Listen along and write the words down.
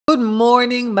Good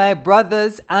morning, my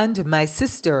brothers and my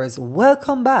sisters.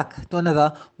 Welcome back to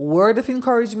another word of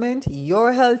encouragement,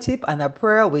 your health tip, and a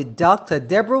prayer with Dr.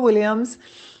 Deborah Williams,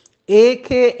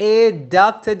 aka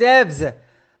Dr. Debs.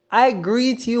 I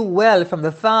greet you well from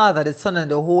the Father, the Son,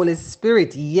 and the Holy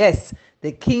Spirit. Yes,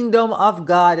 the kingdom of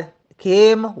God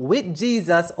came with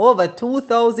Jesus over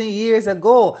 2,000 years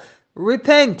ago.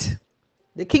 Repent.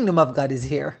 The kingdom of God is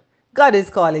here. God is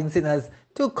calling sinners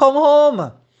to come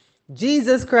home.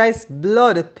 Jesus Christ's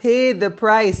blood paid the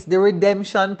price, the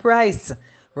redemption price.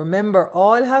 Remember,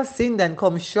 all have sinned and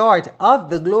come short of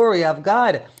the glory of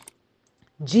God.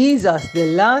 Jesus,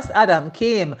 the last Adam,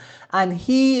 came and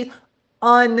he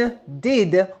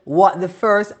undid what the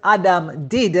first Adam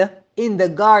did in the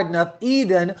Garden of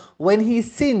Eden when he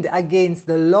sinned against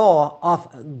the law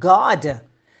of God.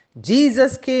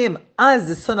 Jesus came as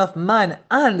the Son of Man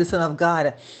and the Son of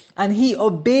God, and he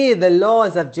obeyed the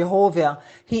laws of Jehovah.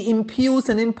 He imputes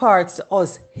and imparts to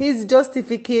us his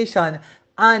justification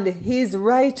and his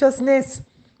righteousness.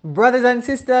 Brothers and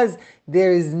sisters,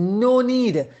 there is no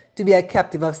need to be a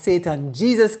captive of Satan.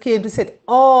 Jesus came to set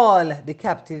all the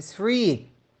captives free.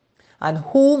 And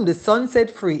whom the Son set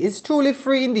free is truly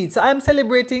free indeed. So I'm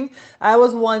celebrating. I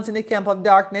was once in the camp of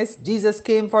darkness. Jesus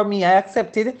came for me. I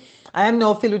accepted. I am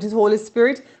now filled with his Holy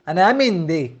Spirit. And I'm in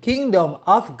the kingdom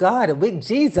of God with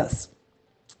Jesus.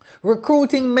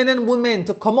 Recruiting men and women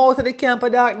to come out of the camp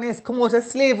of darkness, come out of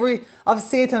slavery of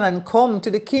Satan, and come to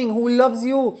the King who loves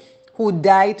you, who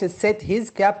died to set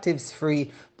his captives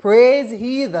free. Praise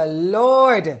ye the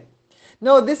Lord.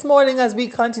 Now, this morning, as we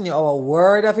continue our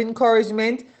word of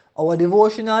encouragement, our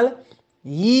devotional,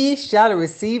 ye shall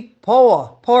receive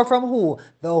power. Power from who?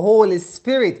 The Holy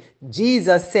Spirit.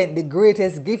 Jesus sent the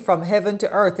greatest gift from heaven to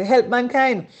earth to help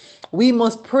mankind. We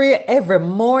must pray every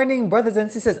morning, brothers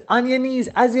and sisters, on your knees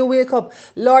as you wake up.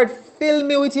 Lord, fill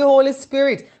me with your Holy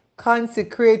Spirit.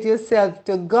 Consecrate yourself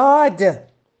to God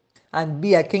and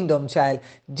be a kingdom child.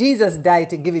 Jesus died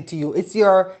to give it to you. It's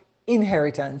your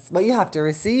inheritance, but you have to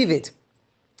receive it.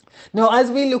 Now, as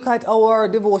we look at our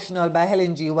devotional by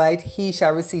L.I.G.H.T, He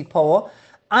Shall Receive Power,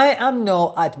 I am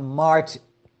now at March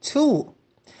 2.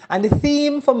 And the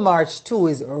theme for March 2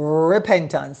 is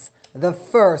repentance, the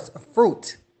first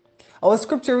fruit. Our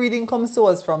scripture reading comes to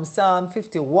us from Psalm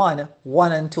 51,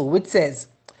 1 and 2, which says,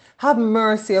 Have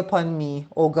mercy upon me,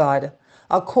 O God,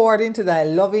 according to thy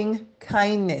loving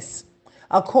kindness.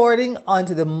 According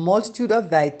unto the multitude of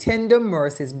thy tender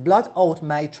mercies, blot out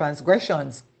my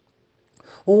transgressions.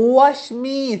 Wash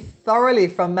me thoroughly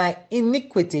from my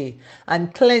iniquity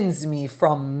and cleanse me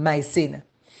from my sin.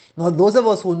 Now, those of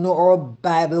us who know our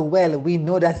Bible well, we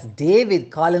know that's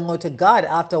David calling out to God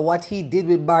after what he did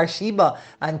with Bathsheba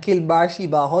and killed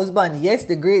Bathsheba's husband. Yes,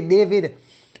 the great David.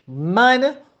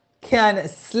 Man can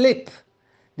slip.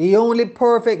 The only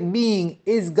perfect being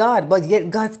is God, but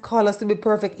yet God's called us to be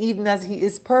perfect even as he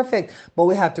is perfect. But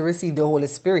we have to receive the Holy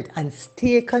Spirit and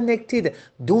stay connected.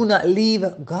 Do not leave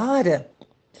God.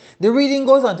 The reading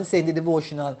goes on to say in the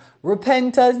devotional,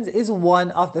 repentance is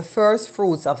one of the first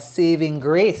fruits of saving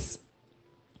grace.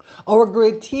 Our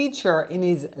great teacher in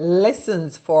his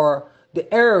lessons for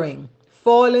the erring,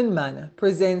 fallen man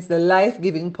presents the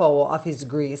life-giving power of his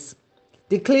grace,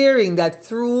 declaring that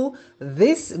through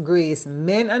this grace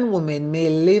men and women may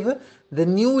live the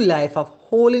new life of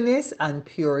holiness and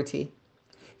purity.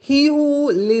 He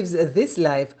who lives this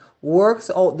life works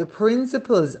out the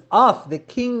principles of the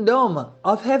kingdom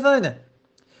of heaven.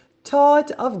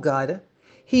 Taught of God,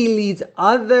 he leads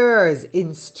others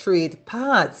in straight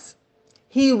paths.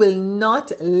 He will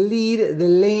not lead the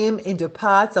lame into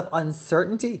paths of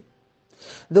uncertainty.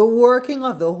 The working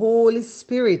of the Holy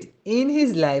Spirit in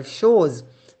his life shows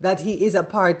that he is a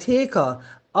partaker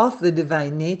of the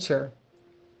divine nature.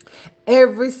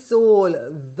 Every soul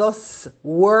thus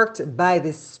worked by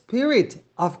the Spirit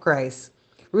of Christ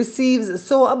receives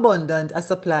so abundant a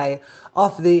supply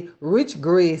of the rich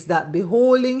grace that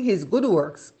beholding his good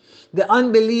works, the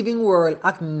unbelieving world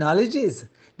acknowledges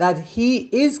that he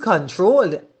is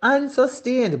controlled and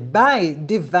sustained by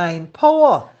divine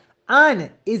power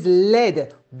and is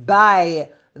led by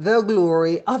the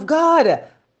glory of God.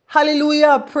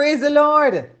 Hallelujah! Praise the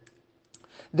Lord!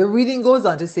 The reading goes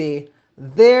on to say,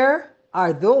 there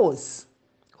are those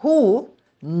who,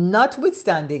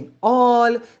 notwithstanding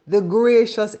all the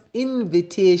gracious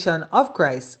invitation of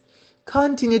Christ,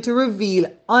 continue to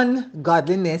reveal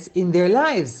ungodliness in their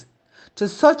lives. To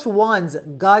such ones,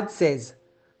 God says,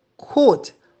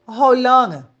 quote, how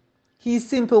long, ye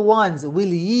simple ones,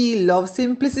 will ye love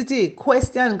simplicity?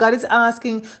 Question. God is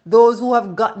asking those who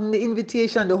have gotten the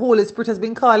invitation. The Holy Spirit has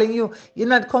been calling you. You're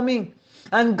not coming.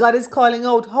 And God is calling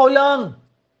out, how long?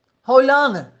 How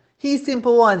long? Ye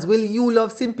simple ones, will you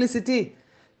love simplicity?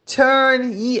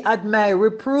 Turn ye at my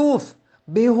reproof.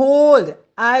 Behold,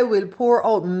 I will pour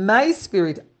out my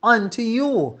spirit unto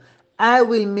you. I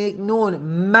will make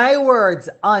known my words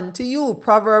unto you.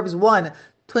 Proverbs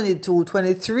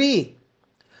 1:22-23.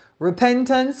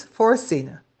 Repentance for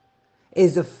sin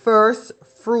is the first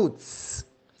fruits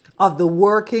of the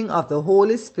working of the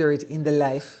Holy Spirit in the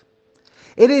life.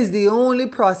 It is the only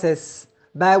process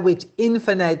by which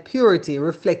infinite purity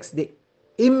reflects the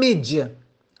image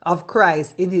of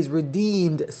Christ in his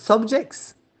redeemed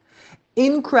subjects.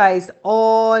 In Christ,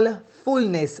 all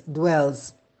fullness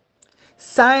dwells.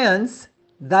 Science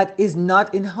that is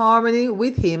not in harmony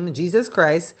with him, Jesus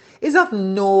Christ, is of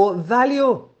no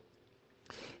value.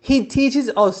 He teaches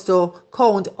us to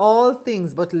count all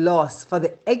things but loss for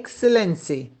the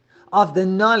excellency of the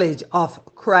knowledge of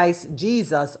Christ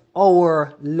Jesus,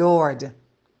 our Lord,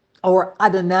 our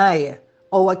Adonai,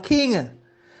 our King.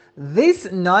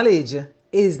 This knowledge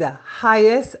is the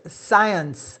highest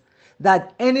science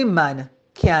that any man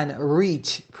can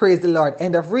reach. Praise the Lord.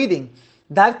 End of reading.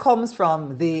 That comes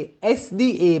from the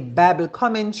SDA Bible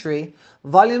Commentary,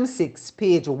 Volume 6,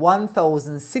 page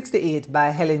 1068 by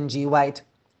Helen G. White.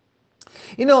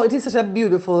 You know, it is such a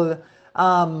beautiful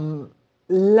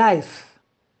life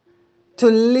to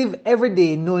live every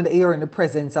day knowing that you're in the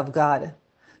presence of God.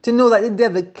 To know that the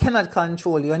devil cannot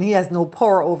control you and he has no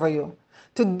power over you.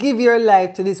 To give your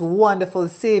life to this wonderful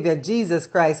Savior, Jesus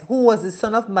Christ, who was the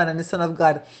Son of Man and the Son of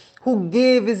God, who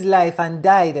gave his life and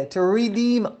died to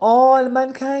redeem all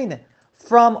mankind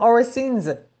from our sins.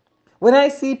 When I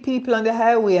see people on the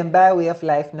highway and byway of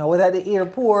life now, whether at the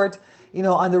airport,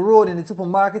 on the road, in the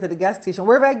supermarket, at the gas station,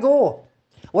 wherever I go,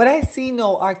 what I see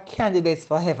now are candidates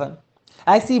for heaven.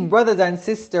 I see brothers and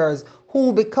sisters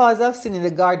who, because of sin in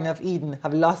the Garden of Eden,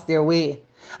 have lost their way.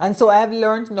 And so I have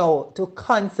learned now to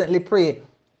constantly pray.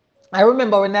 I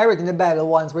remember when I read in the Bible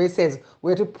once where it says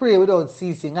we're to pray without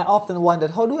ceasing. I often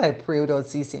wondered, how do I pray without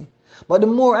ceasing? But the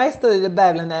more I study the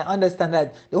Bible and I understand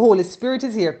that the Holy Spirit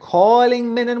is here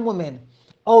calling men and women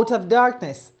out of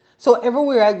darkness. So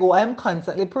everywhere I go, I'm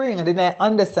constantly praying. And then I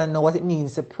understand now what it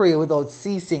means to pray without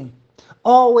ceasing.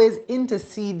 Always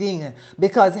interceding,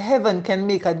 because heaven can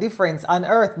make a difference on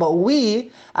earth. But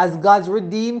we, as God's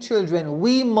redeemed children,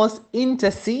 we must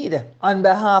intercede on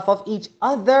behalf of each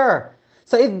other.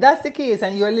 So if that's the case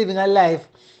and you're living a life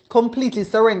completely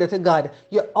surrendered to God,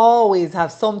 you always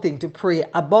have something to pray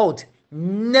about,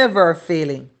 never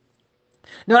failing.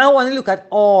 Now I want to look at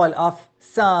all of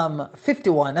Psalm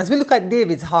 51 as we look at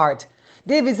David's heart.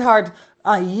 David's heart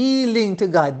yielding to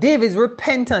God. David's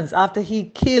repentance after he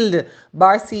killed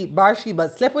Bathsheba,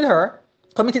 slept with her,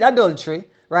 committed adultery,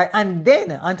 right? And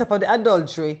then on top of the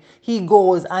adultery, he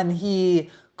goes and he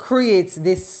creates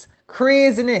this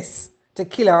craziness to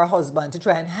kill her husband, to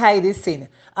try and hide his sin,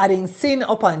 adding sin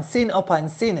upon sin upon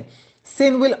sin.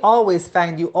 Sin will always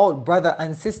find you out, brother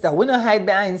and sister. We don't hide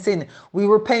behind sin. We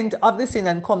repent of the sin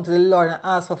and come to the Lord and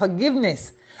ask for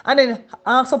forgiveness. And then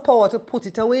ask for power to put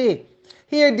it away.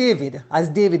 Here David, as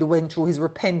David went through his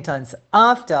repentance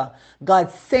after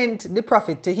God sent the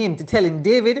prophet to him to tell him,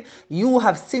 David, you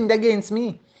have sinned against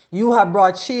me. You have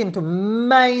brought shame to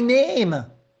my name.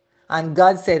 And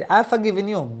God said, I've forgiven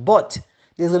you, but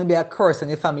there's going to be a curse on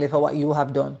your family for what you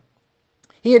have done.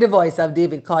 Hear the voice of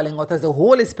David calling out as the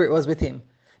Holy Spirit was with him.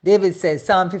 David says,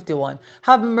 Psalm 51,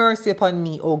 have mercy upon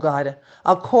me, O God,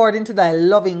 according to thy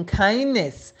loving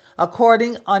kindness,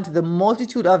 according unto the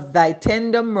multitude of thy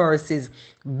tender mercies,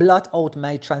 blot out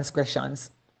my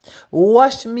transgressions.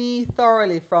 Wash me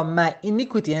thoroughly from my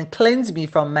iniquity and cleanse me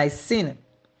from my sin.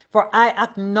 For I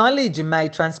acknowledge my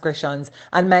transgressions,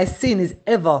 and my sin is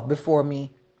ever before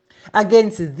me.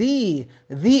 Against thee,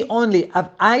 thee only have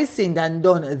I sinned and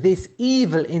done this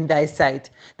evil in thy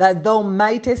sight, that thou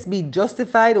mightest be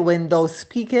justified when thou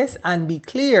speakest, and be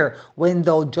clear when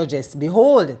thou judgest.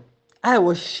 Behold, I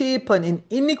was shapen in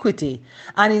iniquity,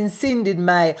 and in sin did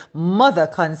my mother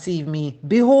conceive me.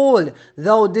 Behold,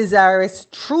 thou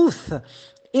desirest truth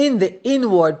in the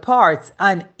inward parts,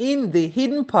 and in the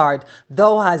hidden part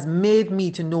thou hast made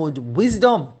me to know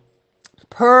wisdom.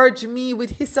 Purge me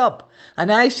with hyssop,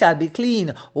 and I shall be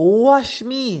clean. Wash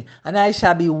me, and I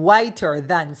shall be whiter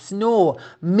than snow.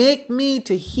 Make me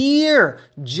to hear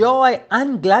joy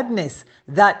and gladness,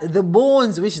 that the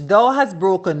bones which thou hast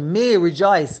broken may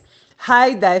rejoice.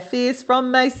 Hide thy face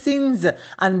from my sins,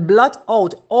 and blot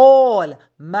out all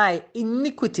my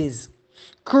iniquities.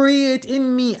 Create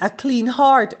in me a clean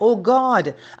heart, O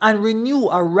God, and renew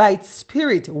a right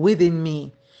spirit within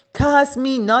me. Cast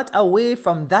me not away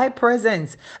from thy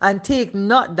presence, and take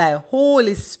not thy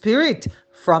Holy Spirit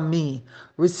from me.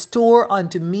 Restore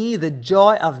unto me the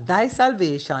joy of thy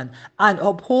salvation, and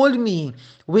uphold me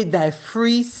with thy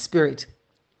free spirit.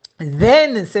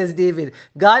 Then, says David,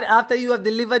 God, after you have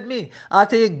delivered me,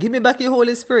 after you give me back your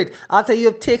Holy Spirit, after you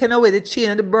have taken away the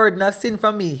chain and the burden of sin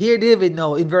from me, hear David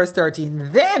now in verse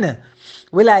 13, then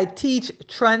will I teach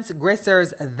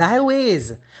transgressors thy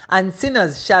ways, and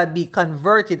sinners shall be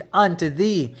converted unto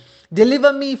thee.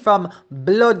 Deliver me from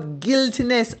blood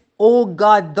guiltiness, O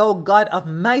God, thou God of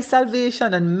my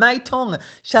salvation, and my tongue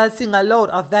shall sing aloud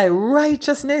of thy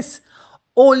righteousness.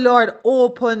 O Lord,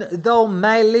 open thou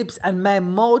my lips, and my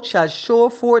mouth shall show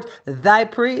forth thy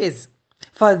praise.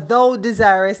 For thou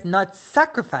desirest not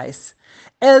sacrifice,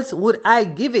 else would I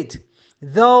give it.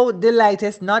 Thou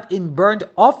delightest not in burnt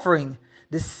offering.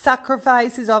 The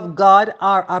sacrifices of God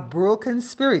are a broken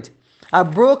spirit, a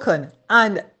broken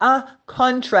and a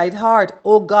contrite heart,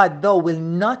 O God, thou wilt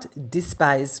not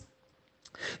despise.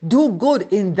 Do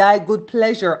good in thy good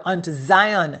pleasure unto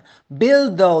Zion.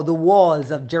 Build thou the walls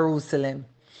of Jerusalem.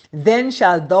 Then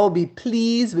shalt thou be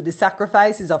pleased with the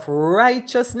sacrifices of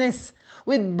righteousness,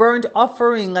 with burnt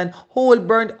offering and whole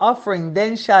burnt offering.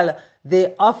 Then shall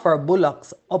they offer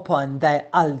bullocks upon thy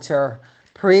altar.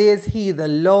 Praise he the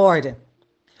Lord.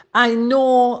 I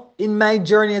know in my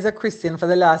journey as a Christian for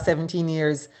the last 17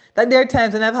 years that there are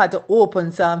times when I've had to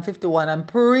open Psalm 51 and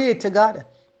pray to God.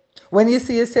 When you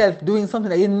see yourself doing something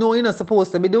that you know you're not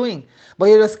supposed to be doing, but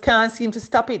you just can't seem to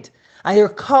stop it. And you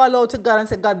call out to God and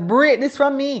say, God, break this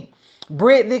from me.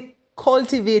 Break the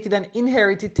cultivated and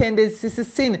inherited tendencies to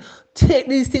sin. Take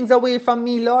these things away from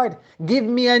me, Lord. Give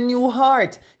me a new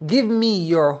heart. Give me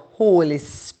your Holy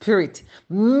Spirit.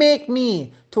 Make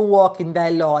me to walk in thy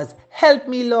laws. Help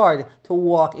me, Lord, to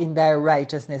walk in thy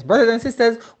righteousness. Brothers and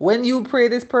sisters, when you pray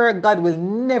this prayer, God will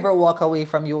never walk away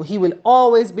from you. He will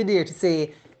always be there to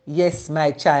say, yes,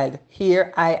 my child,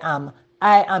 here I am.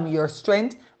 I am your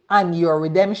strength and your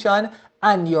redemption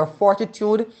and your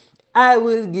fortitude. I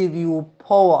will give you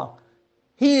power.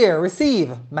 Here,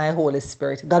 receive my Holy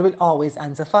Spirit. God will always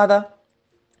answer. Father,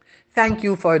 thank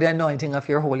you for the anointing of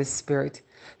your Holy Spirit.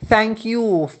 Thank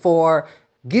you for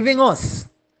giving us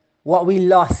what we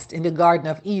lost in the Garden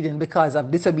of Eden because of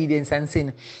disobedience and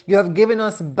sin. You have given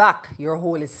us back your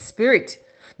Holy Spirit.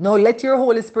 Now let your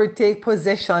Holy Spirit take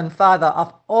possession, Father,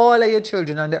 of all of your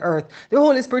children on the earth. The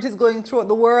Holy Spirit is going throughout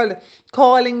the world,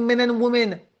 calling men and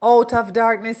women out of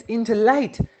darkness into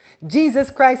light.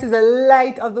 Jesus Christ is the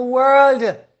light of the world.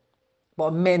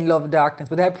 But men love darkness.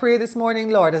 But I pray this morning,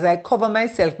 Lord, as I cover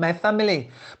myself, my family,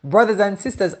 brothers and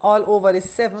sisters all over the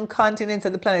 7 continents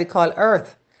of the planet called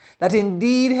Earth, that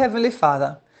indeed, Heavenly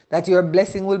Father, that your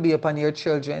blessing will be upon your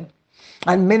children.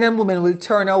 And men and women will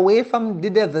turn away from the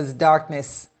devil's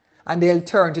darkness, and they'll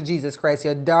turn to Jesus Christ,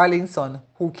 your darling Son,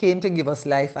 who came to give us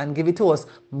life and give it to us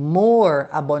more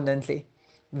abundantly.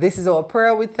 This is our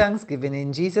prayer with thanksgiving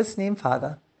in Jesus' name,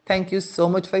 Father. Thank you so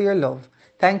much for your love.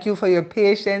 Thank you for your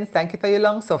patience. Thank you for your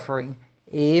long suffering.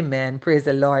 Amen. Praise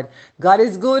the Lord. God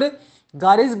is good.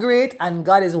 God is great, and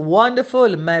God is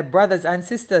wonderful, my brothers and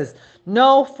sisters.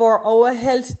 Now for our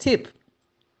health tip.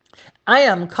 I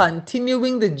am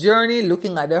continuing the journey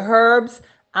looking at the herbs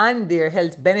and their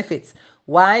health benefits.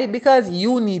 Why? Because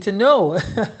you need to know.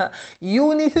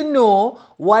 You need to know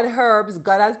what herbs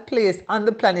God has placed on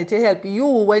the planet to help you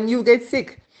when you get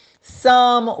sick.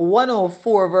 Psalm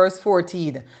 104 verse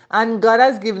 14. And God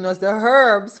has given us the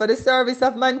herbs for the service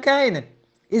of mankind.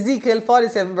 Ezekiel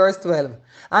 47 verse 12.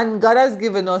 And God has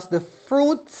given us the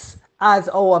fruits as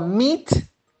our meat,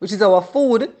 which is our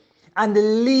food, and the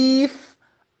leaf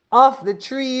of the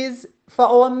trees for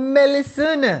our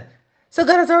medicine. So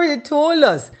God has already told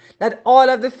us that all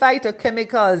of the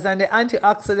phytochemicals and the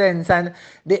antioxidants and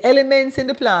the elements in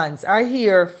the plants are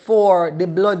here for the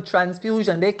blood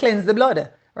transfusion. They cleanse the blood,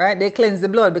 right? They cleanse the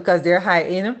blood because they're high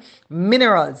in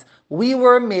minerals. We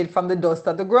were made from the dust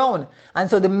of the ground. And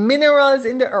so the minerals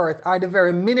in the earth are the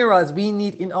very minerals we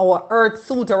need in our earth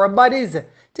suit, our bodies,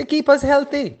 to keep us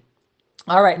healthy.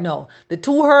 All right, now, the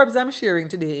 2 herbs I'm sharing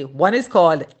today, one is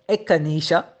called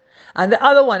Echinacea and the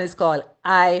other one is called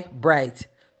Eyebright.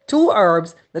 2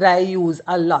 herbs that I use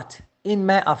a lot in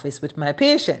my office with my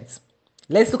patients.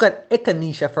 Let's look at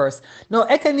Echinacea first. Now,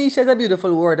 Echinacea is a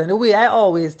beautiful word, and the way I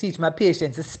always teach my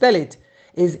patients to spell it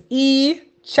is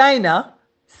Echinacea.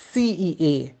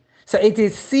 So it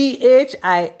is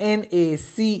Chinacea,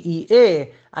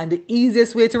 and the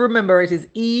easiest way to remember it is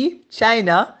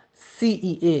Echinacea.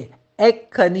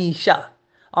 Echinacea.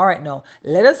 All right, now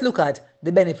let us look at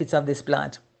the benefits of this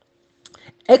plant.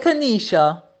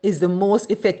 Echinacea is the most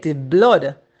effective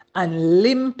blood and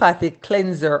lymphatic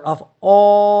cleanser of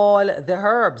all the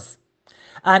herbs.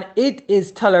 and it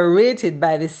is tolerated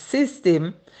by the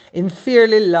system in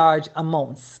fairly large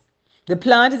amounts. The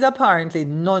plant is apparently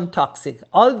non-toxic,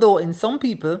 although in some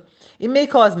people it may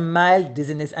cause mild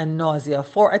dizziness and nausea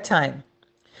for a time.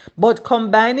 But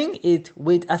combining it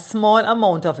with a small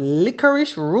amount of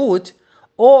licorice root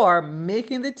or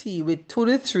making the tea with 2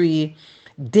 to 3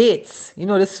 dates,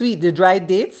 the sweet, the dried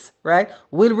dates, right,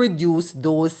 will reduce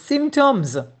those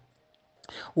symptoms.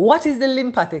 What is the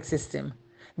lymphatic system?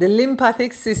 The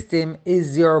lymphatic system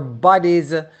is your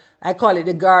body's, I call it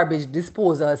the garbage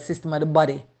disposal system of the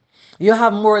body. You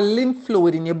have more lymph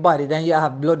fluid in your body than you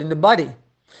have blood in the body.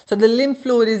 So the lymph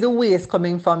fluid is the waste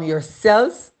coming from your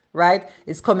cells, right?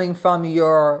 It's coming from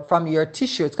your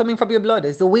tissue. It's coming from your blood.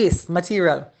 It's the waste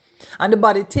material. And the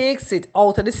body takes it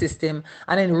out of the system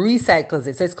and then recycles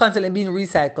it. So it's constantly being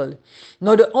recycled.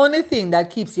 Now, the only thing that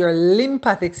keeps your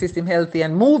lymphatic system healthy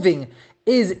and moving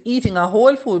is eating a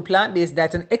whole food plant-based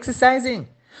diet and exercising.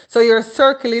 So your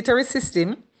circulatory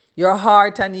system, your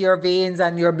heart and your veins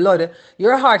and your blood,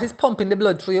 your heart is pumping the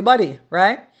blood through your body,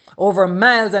 right? Over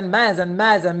miles and miles and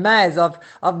miles and miles of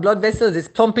blood vessels, is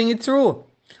pumping it through.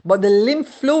 But the lymph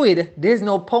fluid, there's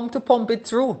no pump to pump it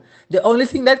through. The only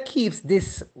thing that keeps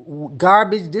this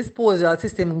garbage disposal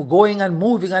system going and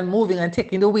moving and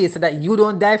taking the waste so that you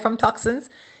don't die from toxins,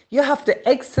 you have to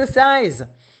exercise.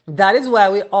 That is why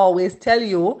we always tell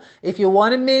you, if you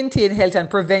want to maintain health and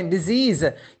prevent disease,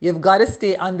 you've got to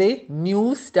stay on the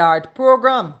New Start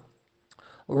program.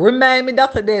 Remind me,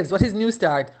 Dr. Debs, what is New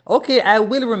Start? Okay, I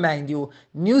will remind you.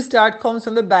 New Start comes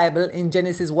from the Bible in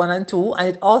Genesis 1 and 2, and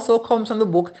it also comes from the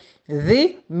book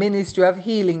The Ministry of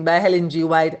Healing by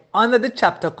L.I.G.H.T under the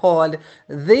chapter called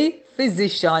The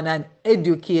Physician and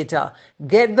Educator.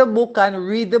 Get the book and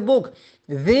read the book.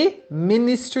 The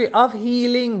Ministry of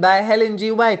Healing by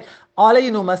L.I.G.H.T. All of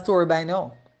you know my story by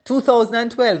now.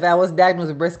 2012, I was diagnosed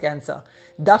with breast cancer.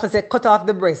 Doctor said, cut off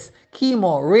the breast,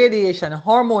 chemo, radiation,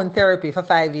 hormone therapy for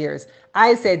 5 years.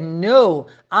 I said, no,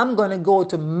 I'm going to go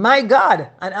to my God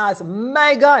and ask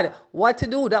my God what to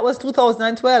do. That was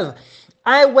 2012.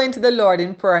 I went to the Lord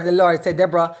in prayer, and the Lord said,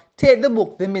 Deborah, take the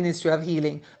book, The Ministry of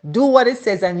Healing. Do what it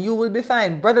says and you will be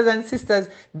fine. Brothers and sisters,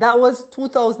 that was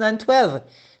 2012.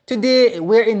 Today,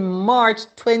 we're in March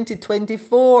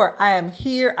 2024. I am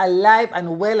here, alive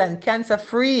and well and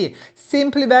cancer-free,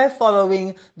 simply by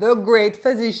following the great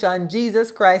physician,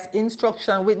 Jesus Christ's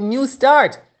instruction with New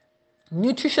Start.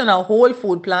 Nutritional whole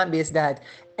food plant-based diet,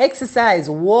 exercise,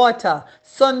 water,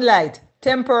 sunlight,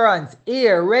 temperance,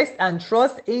 air, rest, and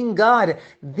trust in God.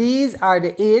 These are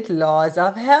the 8 laws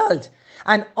of health.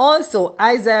 And also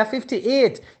Isaiah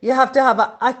 58, you have to have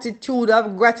an attitude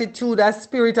of gratitude, a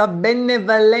spirit of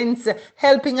benevolence,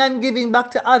 helping and giving back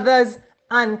to others,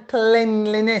 and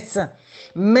cleanliness.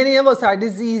 Many of us are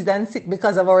diseased and sick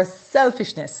because of our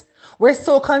selfishness. We're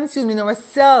so consumed in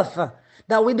ourselves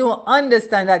that we don't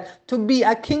understand that to be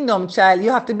a kingdom child, you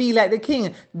have to be like the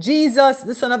king. Jesus,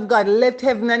 the Son of God, left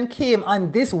heaven and came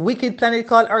on this wicked planet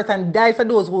called earth and died for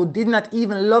those who did not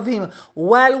even love him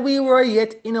while we were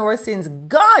yet in our sins.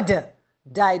 God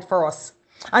died for us.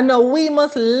 And now we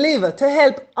must live to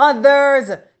help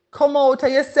others. Come out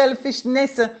of your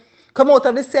selfishness. Come out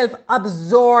of the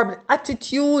self-absorbed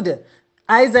attitude.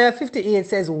 Isaiah 58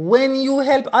 says, when you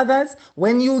help others,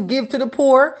 when you give to the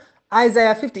poor,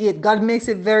 Isaiah 58, God makes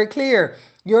it very clear.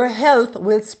 Your health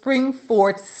will spring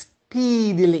forth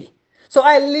speedily. So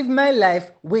I live my life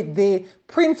with the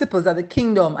principles of the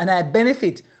kingdom, and I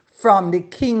benefit from the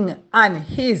king and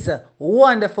his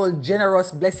wonderful,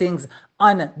 generous blessings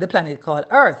on the planet called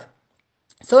Earth.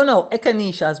 So now,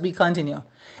 Echinacea, as we continue.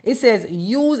 It says,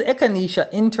 use Echinacea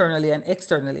internally and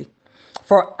externally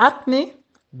for acne,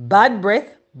 bad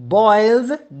breath,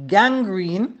 boils,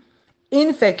 gangrene,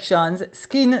 infections,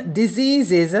 skin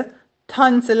diseases,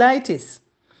 tonsillitis.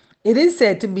 It is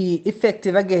said to be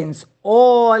effective against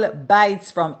all bites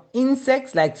from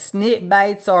insects like snake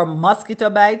bites or mosquito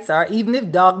bites, or even if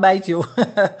dog bite you,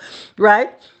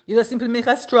 right? You just simply make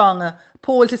a strong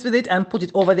poultice with it and put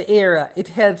it over the area. It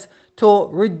helps to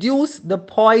reduce the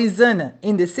poison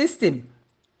in the system.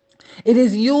 It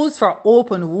is used for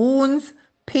open wounds,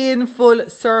 painful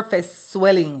surface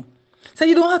swelling. So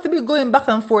you don't have to be going back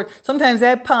and forth. Sometimes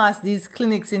I pass these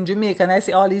clinics in Jamaica and I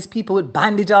see all these people with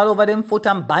bandage all over them foot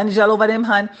and bandage all over them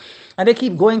hand. And they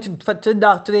keep going to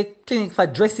the clinic for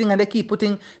dressing, and they keep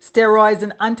putting steroids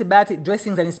and antibiotic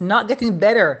dressings, and it's not getting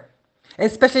better.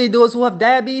 Especially those who have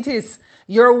diabetes.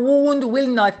 Your wound will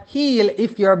not heal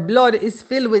if your blood is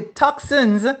filled with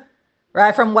toxins,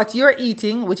 right, from what you're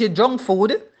eating, which is junk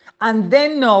food. And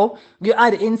then now you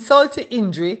add insult to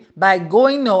injury by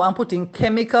going now and putting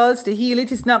chemicals to heal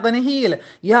it. It's not going to heal.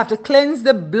 You have to cleanse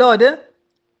the blood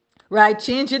right?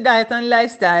 Change your diet and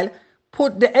lifestyle,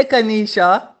 put the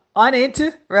echinacea on it,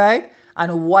 right?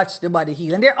 And watch the body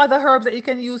heal. And there are other herbs that you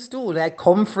can use too, like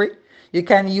comfrey. You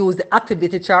can use the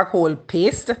activated charcoal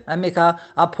paste and make a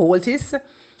poultice.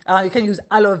 You can use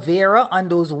aloe vera on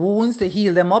those wounds to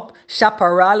heal them up.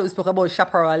 Chaparral, we spoke about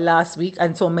chaparral last week,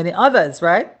 and so many others,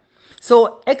 right?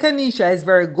 So echinacea is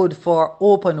very good for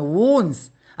open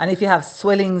wounds and if you have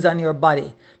swellings on your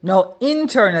body. Now,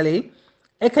 internally,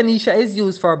 echinacea is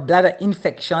used for bladder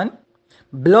infection,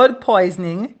 blood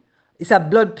poisoning. It's a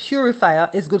blood purifier.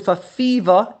 It's good for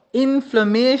fever,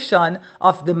 inflammation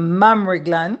of the mammary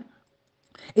gland.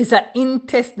 It's an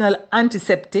intestinal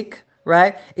antiseptic,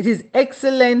 right? It is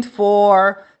excellent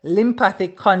for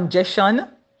lymphatic congestion.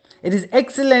 It is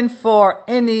excellent for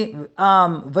any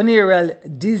venereal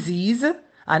disease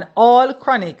and all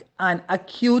chronic and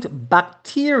acute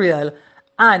bacterial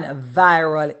and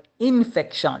viral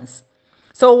infections.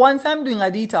 So once I'm doing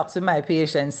a detox with my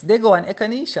patients, they go on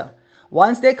echinacea.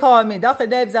 Once they call me, Dr.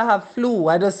 Debs, I have flu.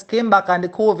 I just came back on the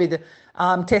COVID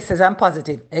test says I'm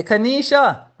positive.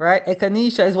 Echinacea, right?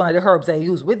 Echinacea is one of the herbs I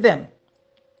use with them.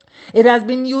 It has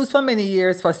been used for many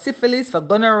years for syphilis, for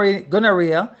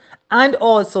gonorrhea, and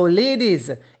also,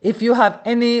 ladies, if you have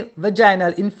any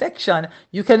vaginal infection,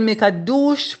 you can make a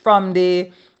douche from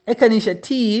the echinacea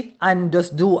tea and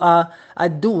just do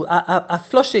a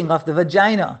flushing of the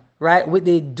vagina, right? With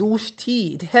the douche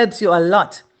tea, it helps you a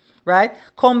lot, right?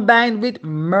 Combined with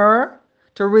myrrh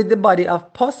to rid the body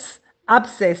of pus,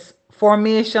 abscess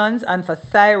formations, and for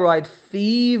thyroid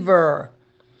fever.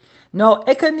 Now,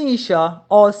 echinacea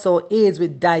also aids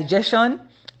with digestion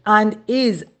and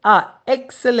is an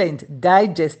excellent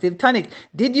digestive tonic.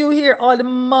 Did you hear all the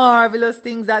marvelous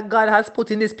things that God has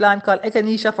put in this plant called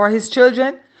echinacea for his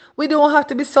children? We don't have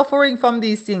to be suffering from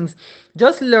these things.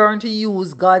 Just learn to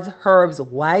use God's herbs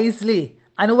wisely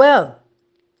and well.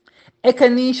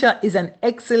 Echinacea is an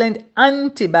excellent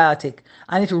antibiotic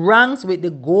and it ranks with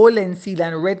the golden seal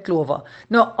and red clover.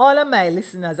 Now, all of my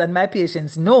listeners and my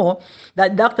patients know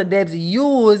that Dr. Debs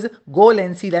use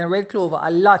golden seal and red clover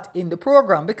a lot in the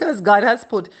program because God has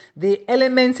put the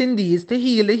elements in these to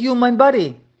heal the human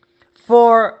body.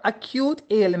 For acute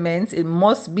ailments, it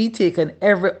must be taken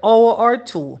every hour or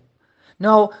two.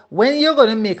 Now, when you're going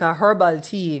to make a herbal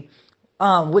tea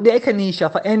with the echinacea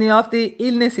for any of the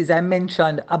illnesses I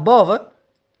mentioned above,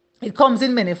 it comes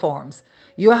in many forms.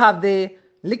 You have the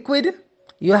liquid,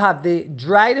 you have the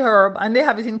dried herb, and they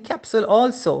have it in capsule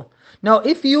also. Now,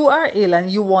 if you are ill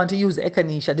and you want to use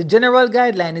echinacea, the general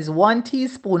guideline is 1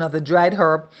 teaspoon of the dried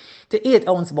herb to 8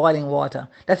 ounces boiling water.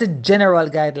 That's a general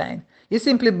guideline. You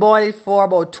simply boil it for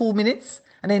about 2 minutes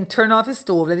and then turn off the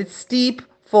stove, let it steep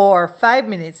for 5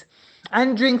 minutes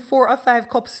and drink 4 or 5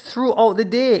 cups throughout the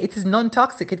day. It is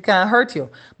non-toxic, it can't hurt you.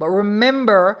 But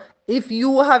remember, if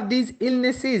you have these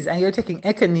illnesses and you're taking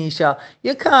echinacea,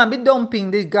 you can't be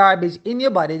dumping the garbage in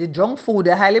your body, the junk food,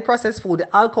 the highly processed food,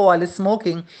 the alcohol, the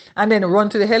smoking, and then run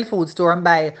to the health food store and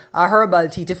buy a herbal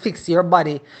tea to fix your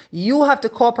body. You have to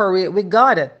cooperate with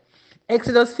God.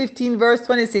 Exodus 15 verse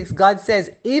 26, God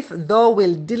says, if thou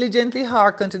wilt diligently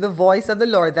hearken to the voice of the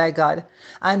Lord thy God,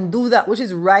 and do that which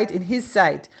is right in his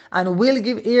sight, and will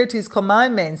give ear to his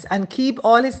commandments, and keep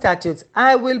all his statutes,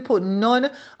 I will put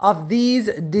none of these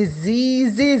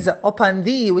diseases upon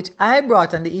thee, which I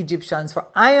brought on the Egyptians, for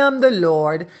I am the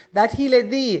Lord that healeth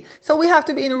thee. So we have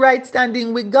to be in right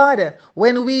standing with God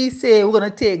when we say we're going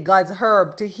to take God's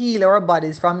herb to heal our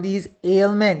bodies from these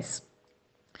ailments.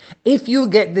 If you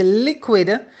get the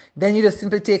liquid, then you just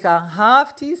simply take a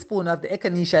 1/2 teaspoon of the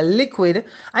echinacea liquid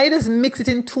and you just mix it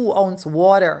in 2 ounce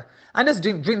water and just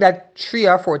drink that 3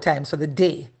 or 4 times for the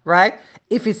day, right?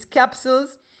 If it's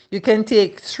capsules, you can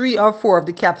take 3 or 4 of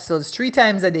the capsules 3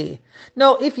 times a day.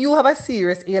 Now, if you have a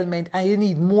serious ailment and you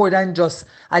need more than just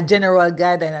a general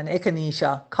guideline on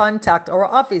echinacea, contact our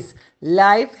office,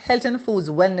 Life Health and Foods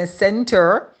Wellness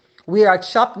Center. We are at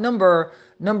shop number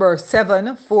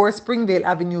 7, 4 Springvale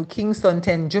Avenue, Kingston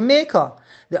 10, Jamaica.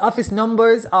 The office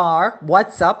numbers are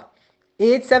WhatsApp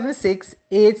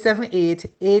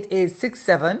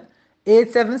 876-878-8867,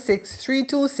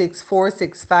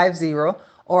 876-326-4650,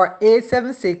 or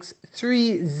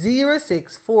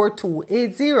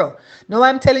 876-306-4280. Now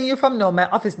I'm telling you from now, my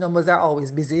office numbers are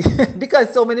always busy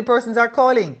because so many persons are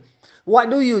calling.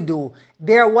 What do?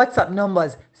 Their WhatsApp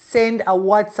numbers. Send a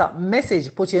WhatsApp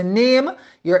message. Put your name,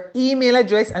 your email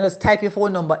address, and just type your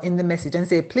phone number in the message and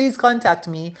say, please contact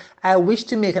me. I wish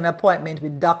to make an appointment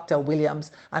with Dr.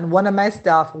 Williams, and one of my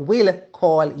staff will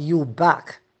call you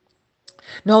back.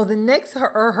 Now, the next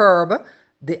herb,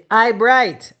 the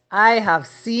Eyebright, I have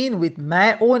seen with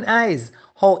my own eyes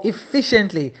how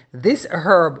efficiently this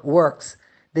herb works.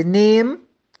 The name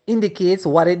indicates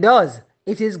what it does.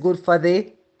 It is good for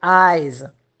the eyes.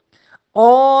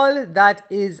 All that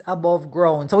is above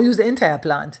ground. So we use the entire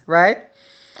plant, right?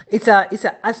 It's a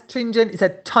astringent, it's a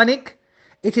tonic.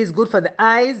 It is good for the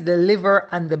eyes, the liver,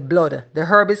 and the blood. The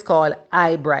herb is called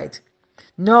Eyebright.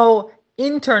 Now,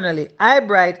 internally,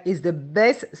 Eyebright is the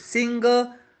best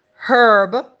single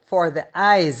herb for the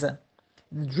eyes.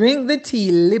 Drink the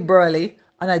tea liberally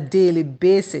on a daily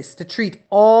basis to treat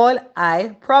all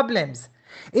eye problems.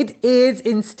 It aids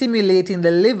in stimulating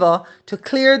the liver to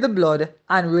clear the blood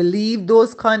and relieve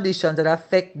those conditions that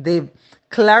affect the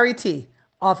clarity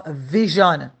of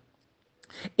vision.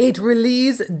 It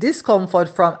relieves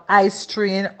discomfort from eye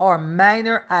strain or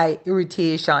minor eye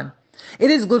irritation.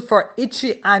 It is good for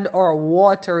itchy and or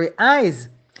watery eyes.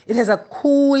 It has a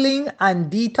cooling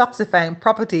and detoxifying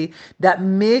property that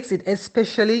makes it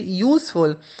especially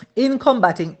useful in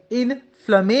combating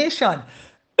inflammation.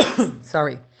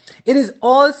 Sorry. It is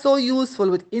also useful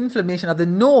with inflammation of the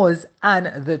nose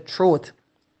and the throat.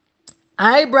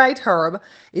 Eyebright herb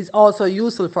is also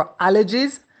useful for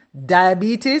allergies,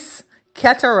 diabetes,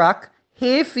 cataract,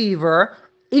 hay fever,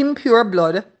 impure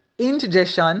blood,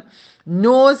 indigestion,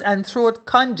 nose and throat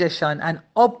congestion, and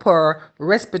upper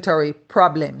respiratory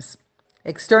problems.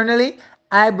 Externally,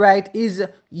 Eyebright is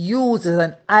used as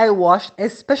an eye wash,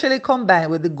 especially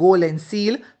combined with the golden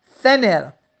seal,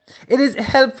 fennel. It is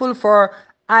helpful for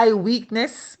eye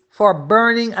weakness, for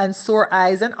burning and sore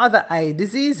eyes, and other eye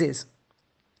diseases.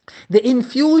 The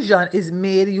infusion is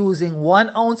made using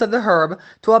 1 ounce of the herb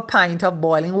to a pint of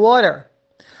boiling water.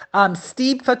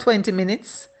 Steep for 20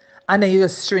 minutes and then you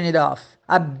just strain it off.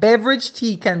 A beverage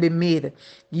tea can be made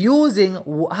using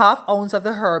half ounce of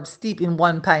the herb steeped in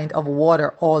 1 pint of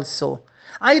water also.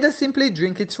 And you just simply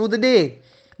drink it through the day.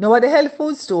 Now at the health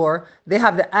food store, they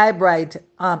have the Eyebright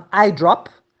eye drop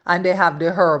and they have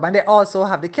the herb and they also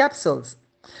have the capsules.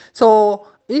 So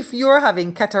if you're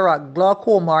having cataract,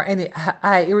 glaucoma, or any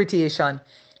eye irritation,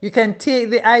 you can take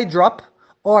the eye drop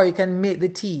or you can make the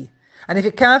tea. And if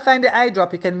you can't find the eye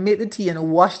drop, you can make the tea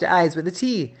and wash the eyes with the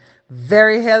tea.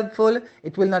 Very helpful.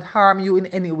 It will not harm you in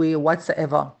any way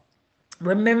whatsoever.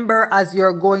 Remember, as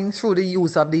you're going through the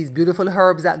use of these beautiful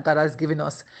herbs that God has given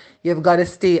us, you've got to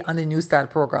stay on the New Start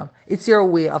program. It's your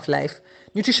way of life.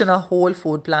 Nutritional, whole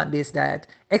food, plant-based diet.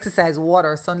 Exercise,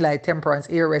 water, sunlight, temperance,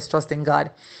 air rest, trust in God.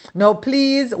 Now,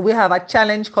 please, we have a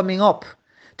challenge coming up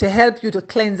to help you to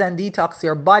cleanse and detox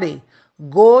your body.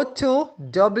 Go to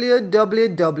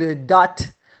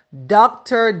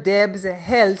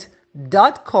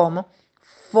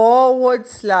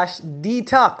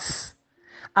www.drdebshealth.com/detox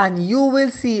and you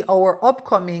will see our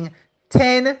upcoming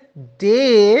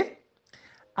 10-day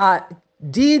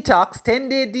detox,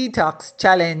 10-day detox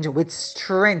challenge with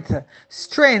strength.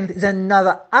 Strength is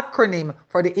another acronym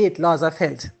for the 8 laws of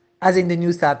health, as in the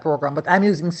New Start program, but I'm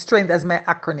using strength as my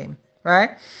acronym,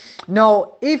 right?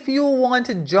 Now, if you want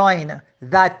to join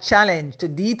that challenge to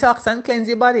detox and cleanse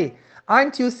your body,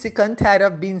 aren't you sick and tired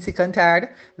of being sick and tired?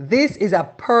 This is a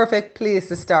perfect place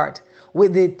to start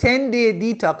with the 10-day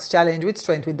detox challenge with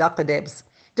strength with Dr. Debs.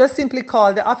 Just simply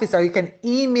call the office or you can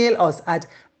email us at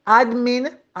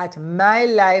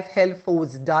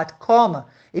admin@mylifehealthfoods.com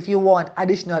if you want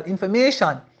additional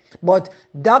information. But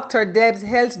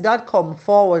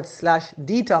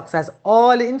drdebshealth.com/detox has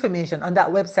all the information on that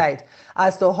website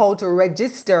as to how to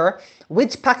register,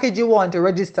 which package you want to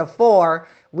register for.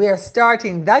 We are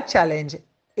starting that challenge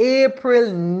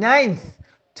April 9th,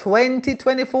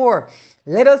 2024.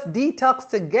 Let us detox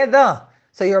together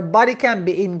so your body can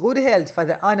be in good health for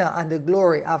the honor and the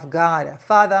glory of God.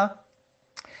 Father,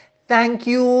 thank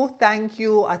you,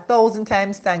 1,000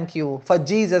 times thank you for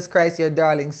Jesus Christ, your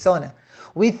darling Son.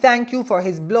 We thank you for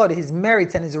his blood, his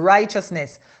merits, and his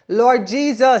righteousness. Lord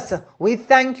Jesus, we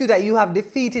thank you that you have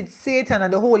defeated Satan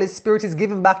and the Holy Spirit is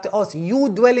given back to us, you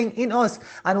dwelling in us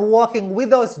and walking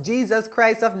with us, Jesus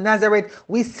Christ of Nazareth.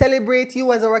 We celebrate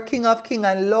you as our King of Kings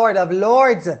and Lord of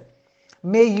Lords.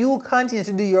 May you continue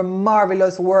to do your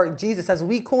marvelous work, Jesus, as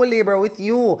we co-labor with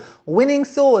you, winning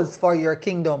souls for your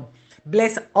kingdom.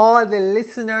 Bless all the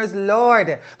listeners,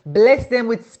 Lord. Bless them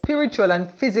with spiritual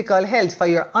and physical health for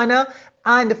your honor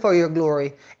and for your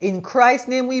glory. In Christ's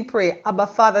name we pray. Abba,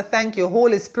 Father, thank you.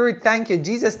 Holy Spirit, thank you.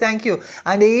 Jesus, thank you.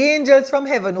 And the angels from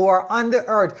heaven who are on the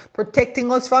earth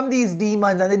protecting us from these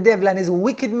demons and the devil and his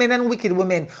wicked men and wicked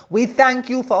women. We thank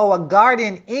you for our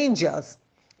guardian angels.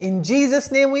 In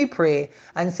Jesus' name we pray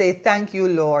and say thank you,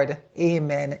 Lord.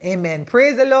 Amen. Amen.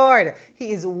 Praise the Lord.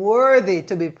 He is worthy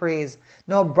to be praised.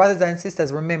 Now, brothers and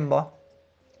sisters, remember,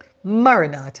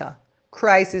 Maranatha,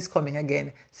 Christ is coming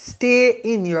again. Stay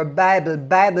in your Bible.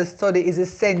 Bible study is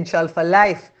essential for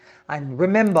life. And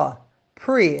remember,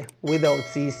 pray without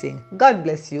ceasing. God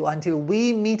bless you until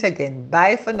we meet again.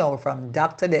 Bye for now from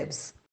Dr. Debs.